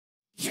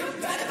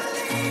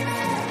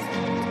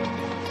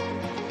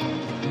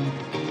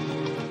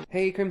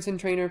Hey, Crimson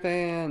Trainer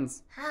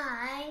fans!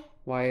 Hi.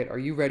 Wyatt, are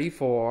you ready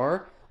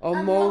for a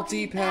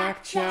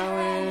multi-pack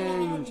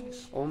challenge?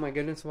 Oh my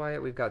goodness,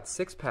 Wyatt, we've got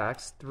 6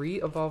 packs,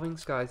 3 Evolving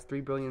Skies, 3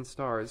 Brilliant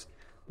Stars.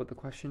 But the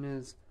question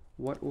is,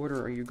 what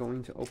order are you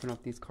going to open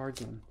up these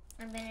cards in?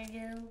 I'm going to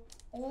do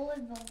all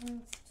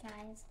Evolving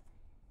Skies.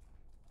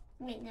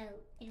 Wait, no.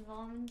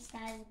 Evolving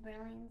Skies,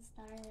 Brilliant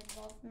Stars,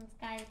 Evolving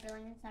Skies,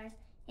 Brilliant Stars,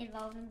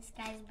 Evolving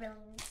Skies,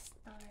 Brilliant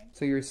Stars.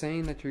 So you're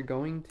saying that you're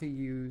going to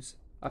use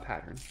a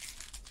pattern?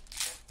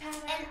 And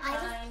I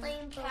was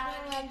playing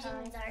Pokemon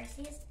Legends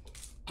Arceus.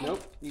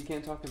 Nope, you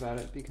can't talk about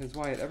it because,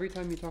 Wyatt, every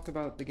time you talk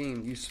about the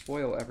game, you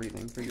spoil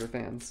everything for your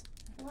fans.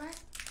 What?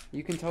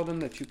 You can tell them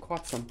that you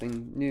caught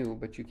something new,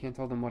 but you can't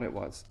tell them what it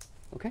was.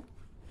 Okay?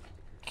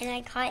 And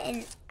I caught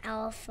an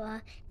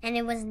alpha, and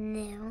it was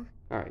new.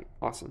 Alright,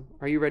 awesome.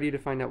 Are you ready to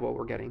find out what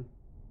we're getting?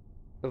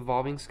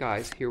 Evolving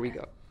Skies, here we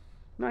go.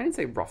 No, I didn't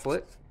say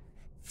Rufflet.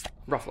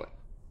 Rufflet.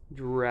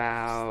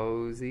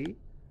 Drowsy.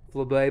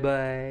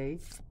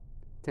 Flabébé.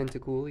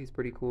 Tentacool, he's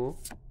pretty cool.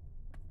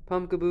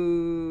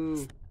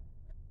 Pumpkaboo.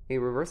 A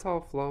Reverse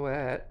Hollow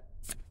Floette.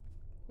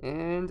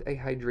 And a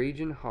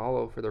Hydreigon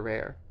Hollow for the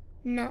rare.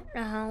 Not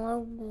a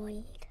Hollow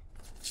Bleed.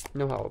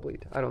 No Hollow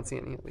Bleed. I don't see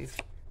any at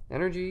least.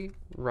 Energy,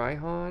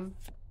 Rhyhorn,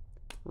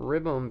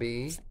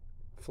 Ribombee,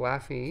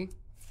 Flaffy,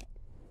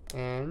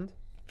 and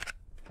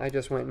I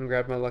just went and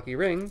grabbed my lucky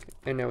ring,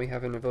 and now we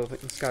have an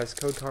Evolving Skies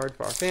code card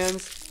for our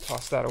fans.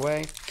 Toss that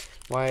away.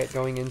 Wyatt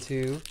going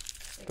into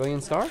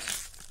Brilliant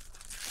Stars?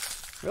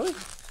 Really?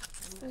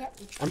 Yep.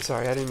 I'm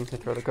sorry, I didn't mean to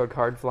throw the code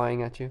card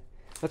flying at you.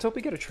 Let's hope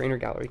we get a Trainer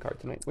Gallery card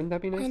tonight. Wouldn't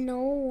that be nice? I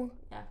know.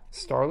 Yeah.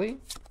 Starly,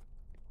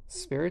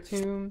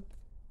 Spiritomb,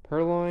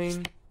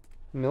 Purloin,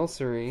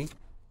 Milcery,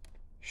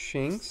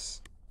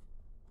 Shinx,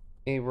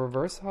 a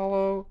Reverse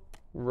Hollow,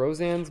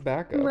 Roseanne's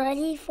Backup.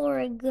 Ready for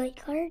a good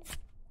card?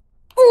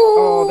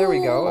 Oh, there we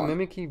go. A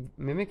Mimikyu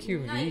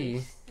V.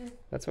 Nice.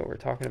 That's what we're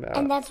talking about.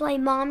 And that's why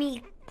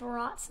Mommy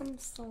brought some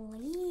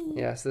sleeves.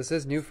 Yes, this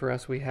is new for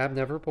us. We have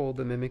never pulled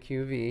the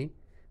Mimikyu V.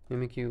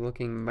 Mimikyu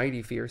looking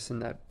mighty fierce in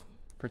that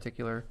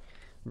particular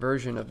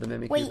version of the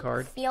Mimikyu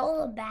card.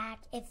 Feel the back.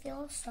 It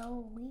feels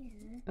so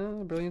weird.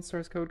 Oh, Brilliant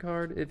Stars code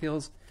card. It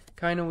feels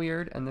kind of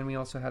weird. And then we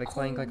also had a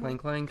Clang,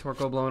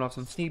 Torkoal blowing off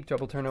some steep,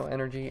 Double Turno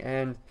energy,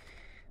 and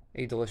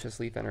a Delicious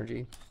Leaf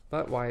energy.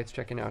 But Wyatt's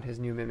checking out his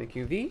new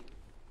Mimikyu V.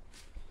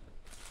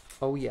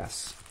 Oh,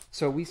 yes.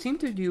 So we seem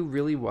to do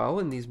really well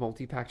in these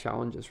multi-pack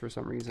challenges for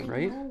some reason,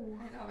 right? I know,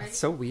 right? It's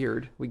so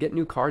weird. We get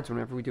new cards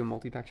whenever we do a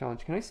multi-pack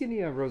challenge. Can I see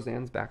the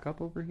Roseanne's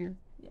Backup over here?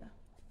 Yeah.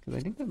 Because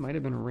I think that might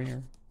have been a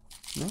rare.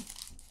 No?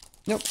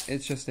 Nope.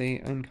 It's just a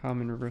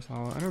uncommon Reverse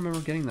Hollow. I don't remember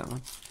getting that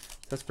one.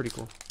 That's pretty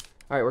cool.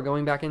 All right, we're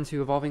going back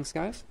into Evolving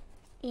Skies.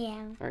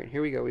 Yeah. All right,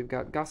 here we go. We've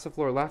got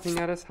Gossifleur laughing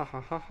at us. Ha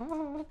ha ha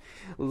ha.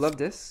 Love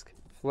Disc.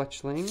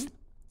 Fletchling.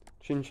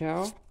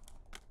 Chinchou.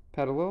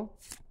 Petalil.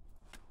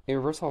 A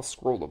Reverse Hollow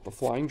Scroll of the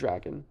Flying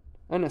Dragon.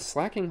 And a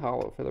Slacking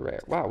Hollow for the rare.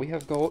 Wow, we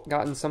have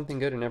gotten something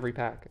good in every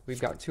pack. We've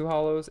got 2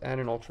 hollows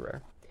and an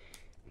ultra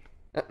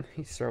rare.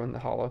 He's throwing the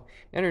hollow.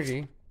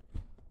 Energy.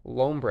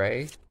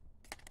 Lombre.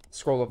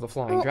 Scroll of the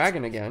Flying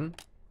Dragon again.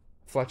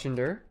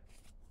 Fletchinder.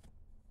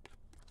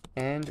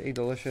 And a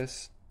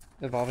delicious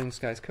Evolving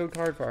Skies code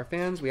card for our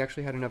fans. We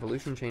actually had an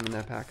evolution chain in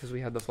that pack because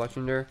we had the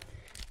Fletchinder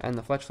and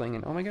the Fletchling.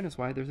 And oh my goodness,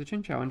 why there's a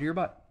Chinchou under your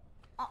butt.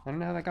 I don't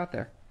know how that got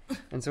there.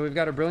 And so we've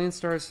got a Brilliant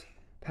Stars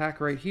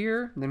pack right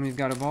here. Then we've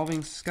got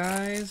Evolving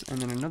Skies and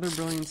then another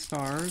Brilliant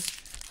Stars.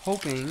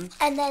 Hoping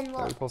And then that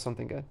look. we pull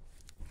something good.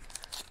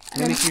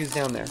 Mimikyu's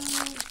down there.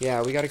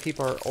 Yeah, we got to keep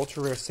our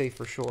ultra rare safe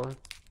for sure.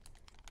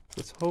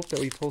 Let's hope that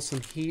we pull some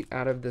heat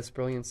out of this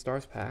Brilliant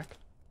Stars pack.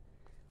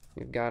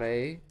 We've got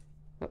a...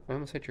 Oh, I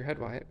almost hit your head,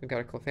 Wyatt. We've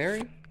got a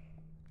Clefairy,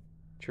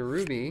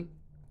 Cherubi,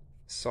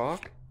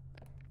 Sawk,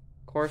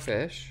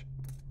 Corphish,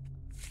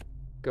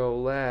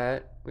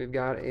 Golett. We've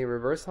got a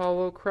Reverse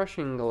Hollow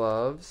Crushing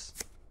Gloves,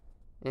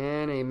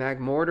 and a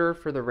Magmortar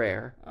for the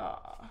rare.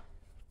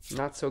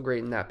 Not so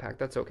great in that pack.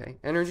 That's okay.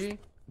 Energy,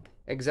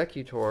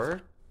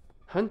 Executor,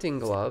 Hunting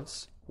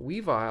Gloves,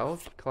 Weavile,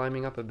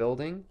 climbing up a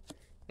building,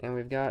 and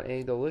we've got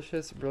a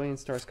delicious Brilliant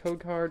Stars code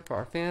card for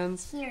our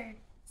fans. Here,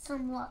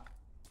 some luck.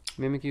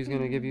 Mimikyu's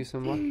going to give you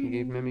some luck. You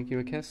gave Mimikyu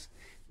a kiss.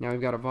 Now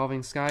we've got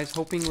Evolving Skies,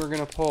 hoping we're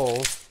going to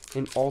pull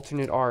an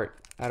alternate art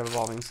out of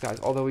Evolving Skies.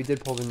 Although we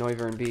did pull the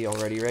Noivern B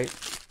already, right?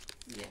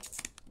 Yes.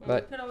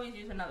 But we could always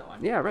use another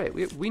one. Yeah, right.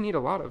 We need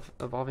a lot of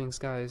Evolving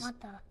Skies. What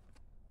the?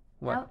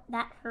 What?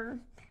 That hurt.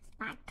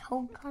 That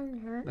code card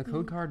hurt. The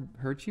code card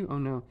hurt you? Oh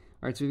no.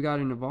 Alright, so we've got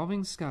an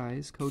Evolving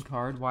Skies code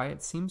card.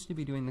 Wyatt seems to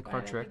be doing the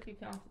card trick. Okay,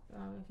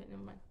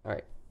 never mind.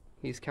 Alright.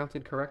 He's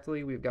counted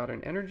correctly. We've got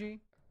an Energy,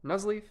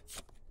 Nuzleaf,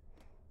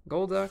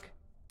 Golduck,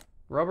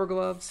 Rubber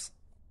Gloves,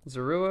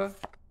 Zorua,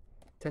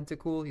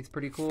 Tentacool, he's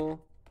pretty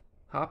cool,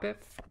 Hoppip,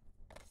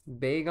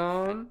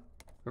 Bagon,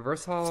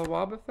 Reverse Hollow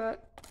Wobbuffet,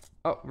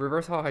 oh,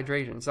 Reverse Hollow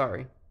Hydreigon,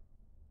 sorry,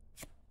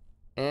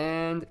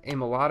 and a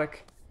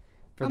Melodic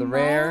for the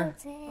rare,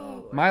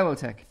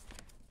 Milotic.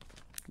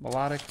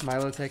 Melodic,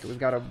 Milotic. We've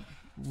got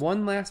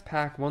one last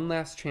pack, one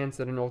last chance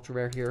at an ultra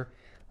rare here.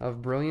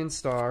 of Brilliant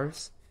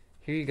Stars.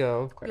 Here you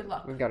go. Good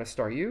luck. We've got a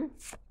Staryu,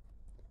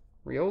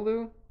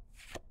 Riolu,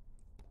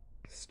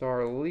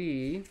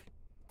 Starly,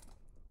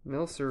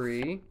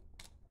 Milcery,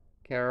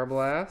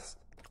 Carablast.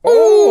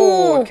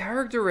 Oh, a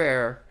character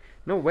rare.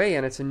 No way,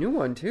 and it's a new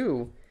one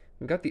too.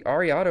 We've got the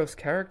Ariados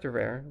character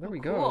rare. There we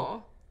go.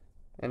 Cool.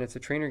 And it's a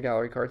trainer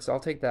gallery card, so I'll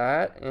take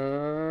that.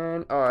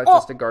 And it's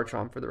just a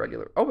Garchomp for the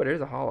regular. Oh, but it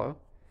is a holo.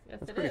 Yes,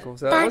 That's it pretty is. cool.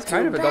 So that was Back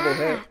kind to of a double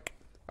hit. back.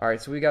 All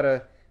right, so we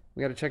gotta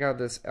check out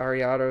this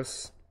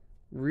Ariados.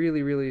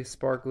 Really, really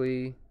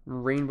sparkly,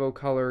 rainbow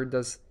color.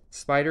 Does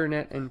Spider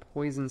Net and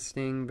Poison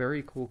Sting.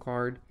 Very cool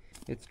card.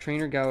 It's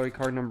trainer gallery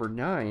card number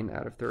 9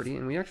 out of 30,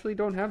 and we actually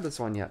don't have this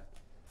one yet.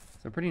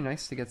 So pretty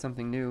nice to get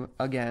something new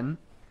again.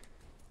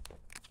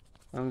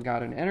 And we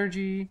got an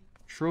Energy,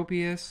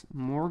 Tropius,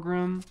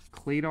 Morgrem,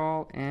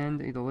 Claydol,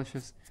 and a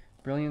delicious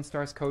Brilliant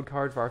Stars code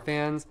card for our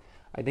fans.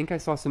 I think I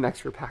saw some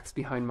extra packs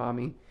behind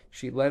Mommy.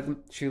 She let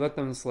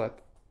them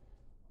slip.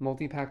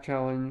 Multi-pack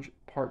challenge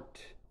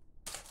part.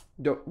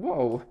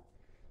 Whoa!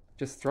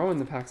 Just throwing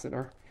the packs at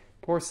our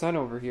poor son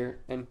over here,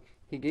 and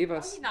he gave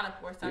us. He's not a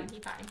poor son.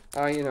 He's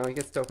fine. You know, he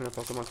gets to open up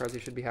Pokemon cards. He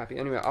should be happy.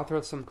 Anyway, I'll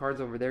throw some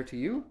cards over there to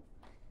you.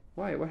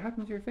 Why? What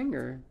happened to your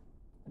finger?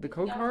 The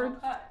code card?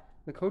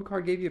 The code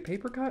card gave you a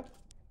paper cut?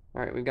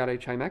 Alright, we've got a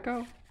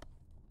Chimecho,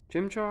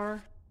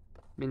 Chimchar,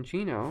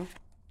 Minchino,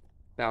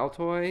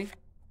 Baltoy,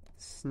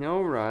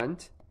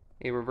 Snowrunt,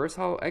 a Reverse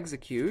Hollow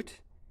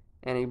Execute,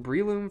 and a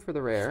Breloom for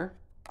the rare,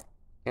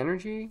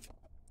 Energy,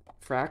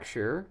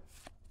 Fracture,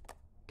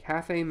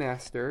 Cafe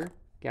Master,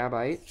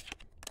 Gabite,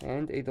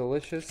 and a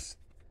delicious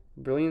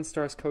Brilliant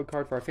Stars code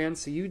card for our fans.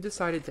 So you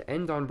decided to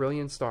end on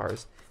Brilliant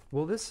Stars.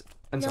 Will this...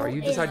 I'm sorry,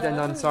 you decided to end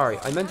on... Sorry,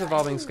 I meant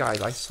Evolving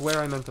Skies. I swear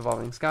I meant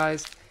Evolving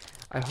Skies.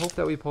 I hope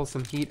that we pull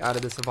some heat out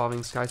of this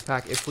Evolving Skies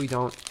pack. If we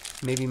don't,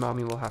 maybe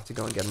Mommy will have to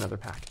go and get another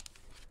pack.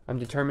 I'm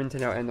determined to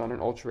now end on an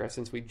Ultra Rare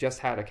since we just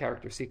had a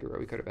Character Seeker where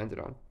we could have ended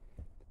on.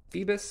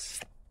 Phoebus,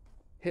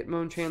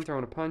 Hitmonchan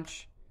throwing a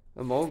punch,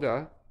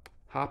 Emolga,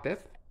 Hoppip,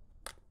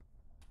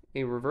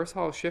 a Reverse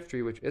Hollow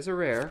Shiftry, which is a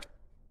rare,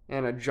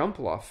 and a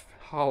Jumpluff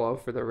Hollow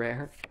for the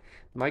rare.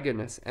 My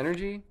goodness.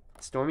 Energy,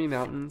 Stormy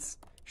Mountains,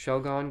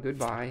 Shelgon,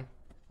 goodbye.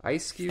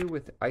 Ice-Cue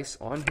with ice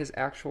on his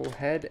actual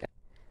head.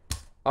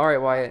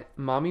 Alright, Wyatt.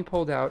 Mommy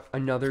pulled out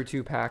another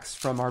 2 packs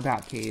from our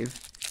Bat Cave.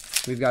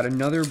 We've got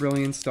another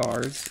Brilliant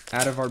Stars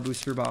out of our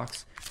booster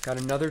box. Got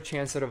another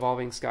chance at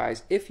Evolving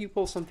Skies. If you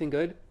pull something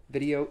good,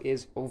 video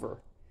is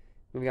over.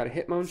 We've got a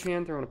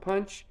Hitmonchan throwing a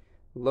punch,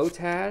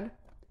 Lotad,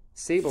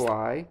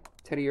 Sableye,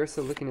 Teddy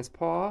Ursa licking his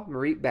paw,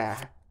 Mareep Bah.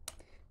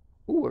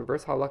 Ooh, a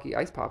Reverse Hollow Lucky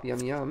Ice Pop, yum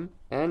yum.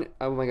 And,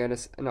 oh my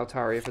goodness, an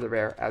Altaria for the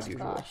rare, as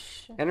usual.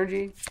 Gosh.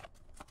 Energy,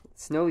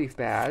 Snowleaf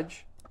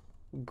Badge,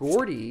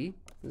 Gordy,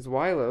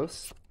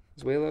 Zweilous,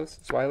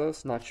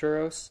 not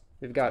Churros.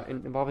 We've got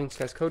an Evolving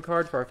Skies code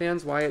card for our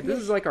fans. Wyatt, this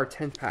is like our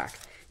 10th pack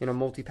in a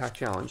multi-pack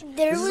challenge.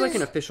 This is like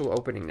an official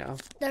opening now.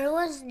 There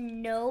was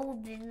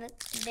no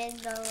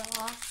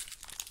Vigoroth.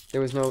 There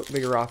was no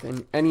Vigoroth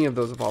in any of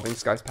those Evolving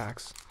Skies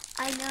packs.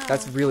 I know.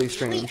 That's really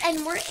strange.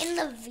 And we're in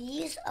the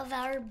V's of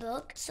our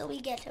book, so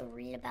we get to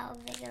read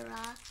about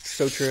Vigoroth.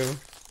 So true.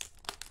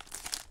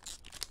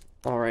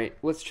 Alright,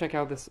 let's check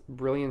out this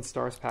Brilliant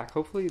Stars pack.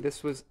 Hopefully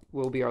this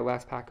will be our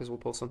last pack because we'll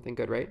pull something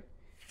good, right?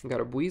 We've got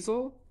a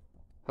Weasel,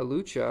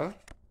 Halucha,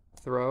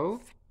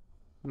 Throw,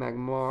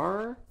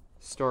 Magmar,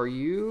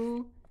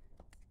 Staryu,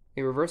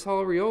 a Reverse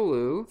Hollow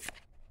Riolu,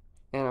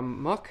 and a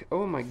Muck.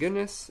 Oh my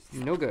goodness,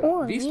 no good.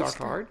 Oh, V-Star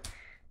V-Star. card.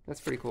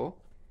 That's pretty cool.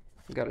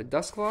 We've got a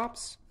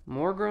Dusclops,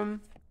 Morgrem,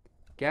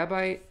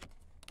 Gabite,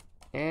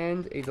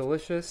 and a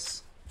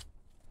delicious...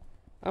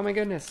 Oh my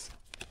goodness.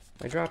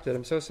 I dropped it.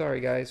 I'm so sorry,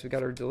 guys. We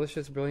got our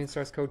delicious Brilliant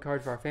Stars code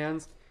card for our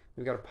fans.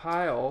 We've got a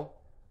pile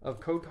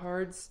of code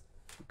cards,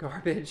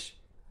 garbage,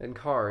 and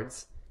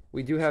cards.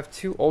 We do have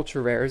 2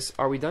 ultra rares.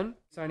 Are we done?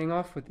 Signing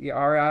off with the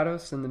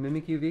Ariados and the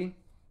Mimikyu V.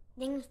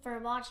 Thanks for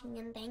watching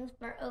and thanks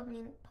for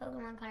opening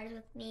Pokemon cards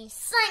with me.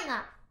 Sign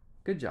up!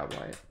 Good job,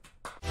 Wyatt.